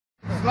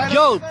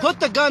Yo, put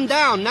the gun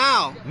down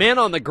now. Man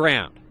on the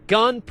ground,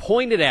 gun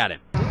pointed at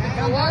him.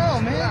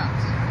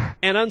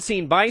 And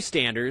unseen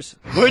bystanders,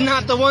 we're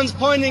not the ones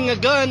pointing a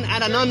gun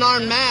at an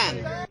unarmed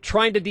man,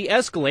 trying to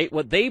de-escalate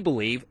what they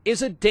believe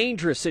is a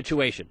dangerous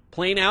situation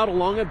playing out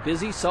along a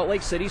busy Salt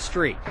Lake City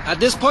street. At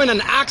this point,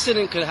 an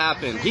accident could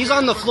happen. He's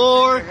on the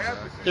floor.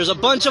 There's a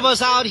bunch of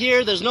us out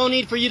here. There's no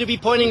need for you to be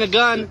pointing a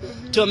gun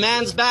to a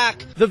man's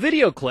back. The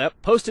video clip,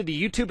 posted to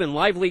YouTube and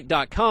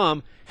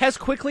liveleak.com, has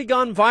quickly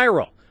gone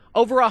viral.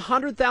 Over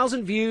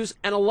 100,000 views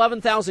and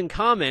 11,000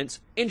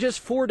 comments in just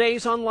 4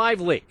 days on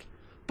LiveLeak.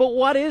 But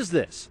what is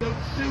this? You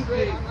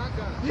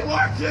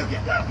are too.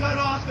 Get that gun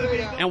off of me.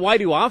 And why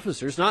do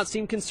officers not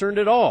seem concerned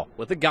at all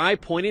with the guy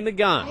pointing the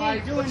gun?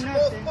 Put both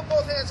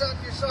hands out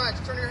to your sides.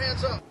 Turn your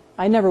hands up.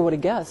 I never would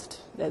have guessed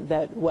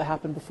that what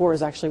happened before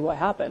is actually what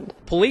happened.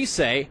 Police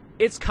say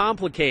it's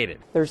complicated.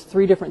 There's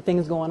 3 different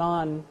things going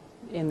on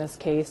in this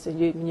case, and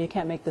you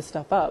can't make this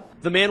stuff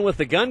up. The man with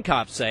the gun,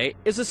 cops say,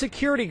 is a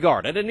security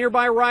guard at a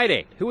nearby Rite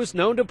Aid who is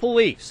known to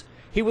police.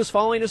 He was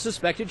following a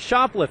suspected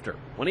shoplifter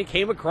when he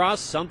came across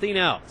something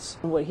else.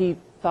 What he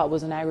thought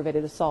was an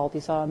aggravated assault. He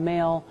saw a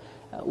male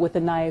with a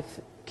knife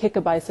kick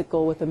a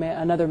bicycle with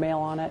another male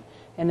on it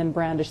and then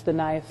brandish the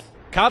knife.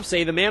 Cops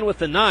say the man with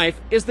the knife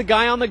is the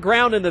guy on the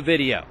ground in the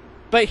video.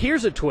 But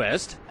here's a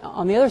twist.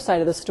 On the other side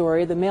of the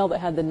story, the male that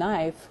had the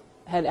knife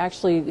had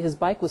actually, his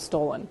bike was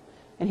stolen,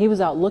 and he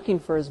was out looking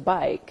for his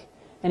bike,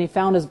 and he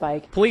found his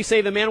bike. Police say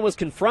the man was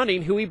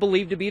confronting who he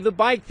believed to be the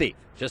bike thief,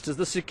 just as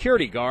the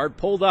security guard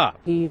pulled up.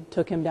 He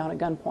took him down at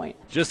gunpoint.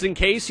 Just in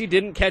case you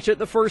didn't catch it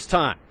the first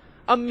time.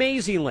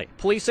 Amazingly,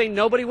 police say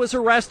nobody was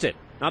arrested.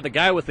 Not the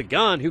guy with the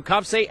gun, who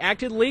cops say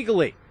acted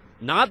legally.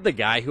 Not the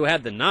guy who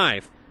had the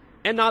knife,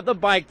 and not the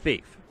bike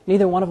thief.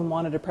 Neither one of them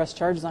wanted to press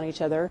charges on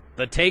each other.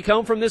 The take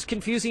home from this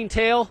confusing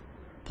tale?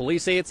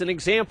 Police say it's an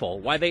example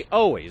why they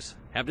always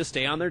have to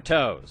stay on their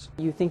toes.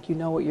 You think you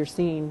know what you're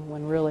seeing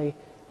when really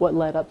what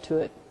led up to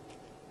it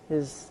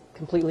is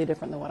completely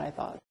different than what I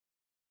thought.